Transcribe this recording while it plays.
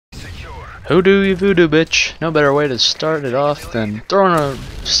Hoodoo you voodoo bitch. No better way to start it off than throwing a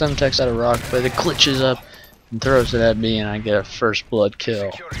Semtex at a rock, but it glitches up and throws it at me and I get a first blood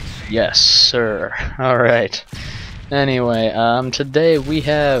kill. Yes, sir. Alright. Anyway, today we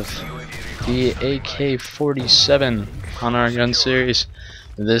have the AK-47 on our gun series.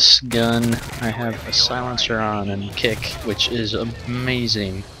 This gun, I have a silencer on and kick, which is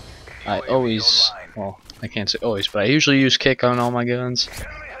amazing. I always, well, I can't say always, but I usually use kick on all my guns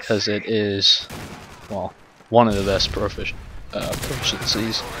because it is, well, one of the best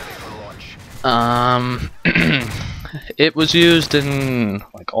proficiencies. It was used in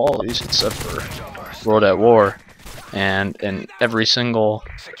like all of these except for World at War, and in every single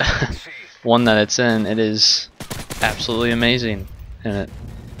one that it's in, it is absolutely amazing in it.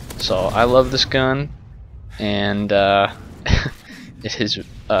 So I love this gun, and it is.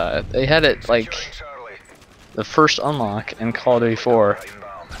 They had it like the first unlock in Call of Duty 4,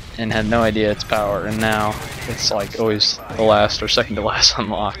 and had no idea its power, and now it's like always the last or second to last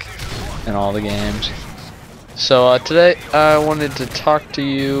unlock in all the games. So today I wanted to talk to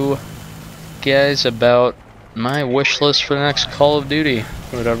you guys about my wish list for the next Call of Duty,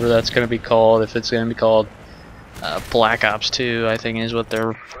 whatever that's going to be called. If it's going to be called Black Ops 2, I think is what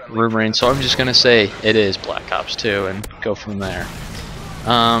they're rumoring, so I'm just going to say it is Black Ops 2 and go from there.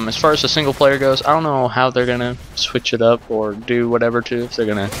 As far as the single player goes, I don't know how they're going to switch it up or do whatever to, if they're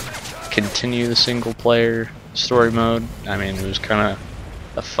going to continue the single player story mode. I mean, it was kind of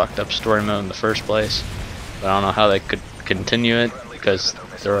a fucked up story mode in the first place, but I don't know how they could continue it because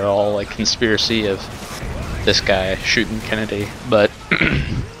they're all like conspiracy of this guy shooting Kennedy, but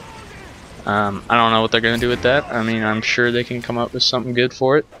I don't know what they're gonna do with that. I mean, I'm sure they can come up with something good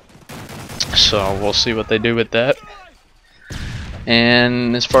for it, so we'll see what they do with that.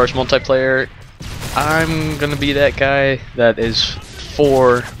 And as far as multiplayer, I'm gonna be that guy that is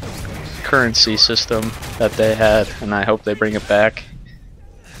for currency system that they had, and I hope they bring it back,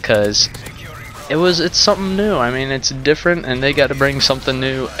 because it's something new. I mean, it's different, and they got to bring something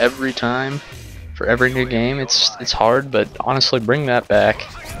new every time for every new game. It's hard, but honestly, bring that back.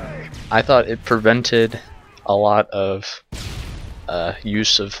 I thought it prevented a lot of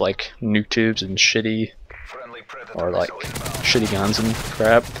use of like nuke tubes and shitty guns and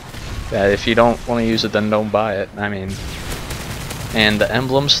crap. That if you don't want to use it, then don't buy it. I mean, and the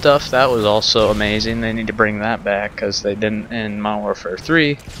emblem stuff, that was also amazing. They need to bring that back because they didn't in Modern Warfare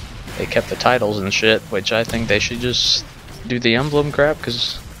 3. They kept the titles and shit, which I think they should just do the emblem crap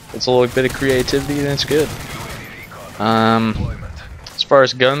because it's a little bit of creativity and it's good. As far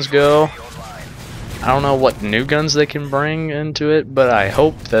as guns go, I don't know what new guns they can bring into it, but I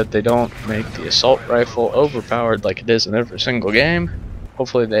hope that they don't make the assault rifle overpowered like it is in every single game.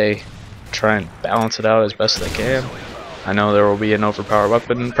 Hopefully they try and balance it out as best they can. I know there will be an overpowered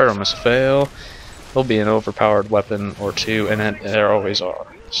weapon, promise fail. There'll be an overpowered weapon or two in it, there always are.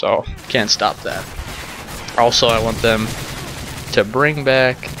 So, can't stop that. Also, I want them to bring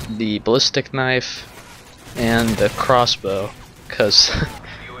back the ballistic knife and the crossbow, because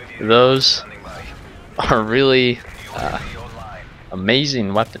those are really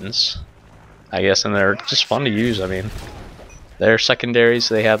amazing weapons, I guess, and they're just fun to use. I mean, their secondaries,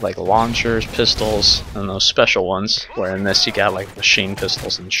 they had like launchers, pistols, and those special ones, where in this you got like machine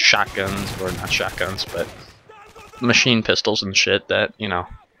pistols and shotguns, or not shotguns, but machine pistols and shit that, you know,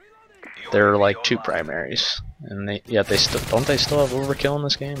 they're like two primaries. And they still don't they still have overkill in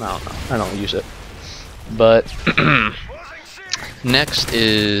this game? I don't know. I don't use it. But next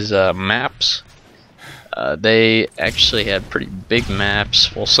is maps. They actually had pretty big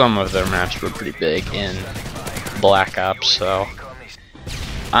maps. Well, some of their maps were pretty big in Black Ops, so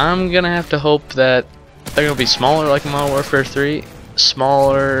I'm gonna have to hope that they're gonna be smaller like Modern Warfare 3.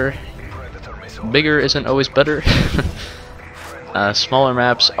 Smaller, bigger isn't always better. Smaller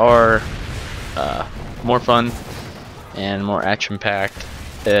maps are more fun and more action-packed,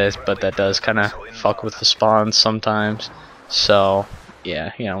 but that does kind of fuck with the spawns sometimes. So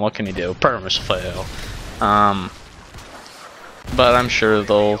yeah, you know, what can you do? Permas fail. But I'm sure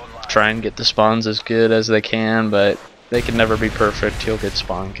they'll try and get the spawns as good as they can, but they can never be perfect. You'll get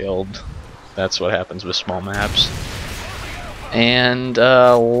spawn killed. That's what happens with small maps. And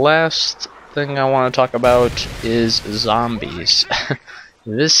last thing I want to talk about is zombies.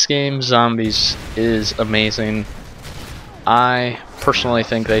 This game, Zombies, is amazing. I personally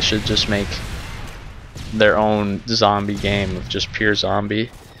think they should just make their own zombie game of just pure zombie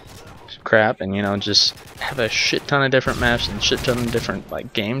crap, and you know, just have a shit ton of different maps and shit ton of different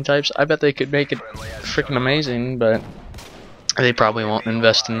like game types. I bet they could make it freaking amazing, but they probably won't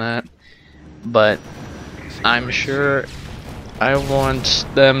invest in that. But I'm sure I want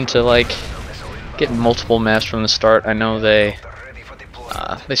them to like getting multiple maps from the start. I know they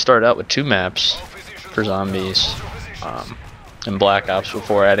started out with 2 maps for zombies in Black Ops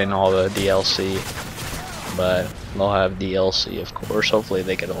before adding all the DLC, but they'll have DLC, of course. Hopefully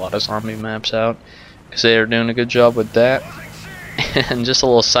they get a lot of zombie maps out, because they are doing a good job with that. And just a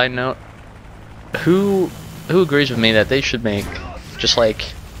little side note, who agrees with me that they should make just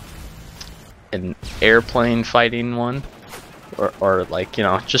like an airplane fighting one, or like, you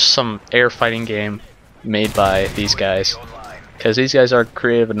know, just some air fighting game made by these guys, because these guys are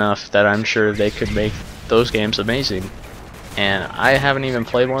creative enough that I'm sure they could make those games amazing. And I haven't even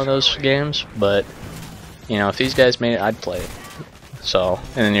played one of those games, but you know, if these guys made it, I'd play it. So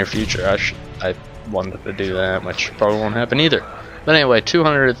in the near future, I wanted to do that, which probably won't happen either. But anyway,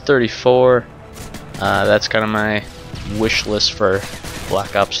 234. That's kind of my wish list for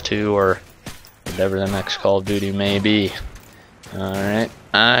Black Ops 2 or whatever the next Call of Duty may be. Alright,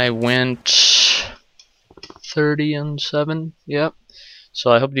 I went 30-7. Yep.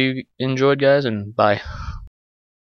 So I hope you enjoyed, guys, and bye.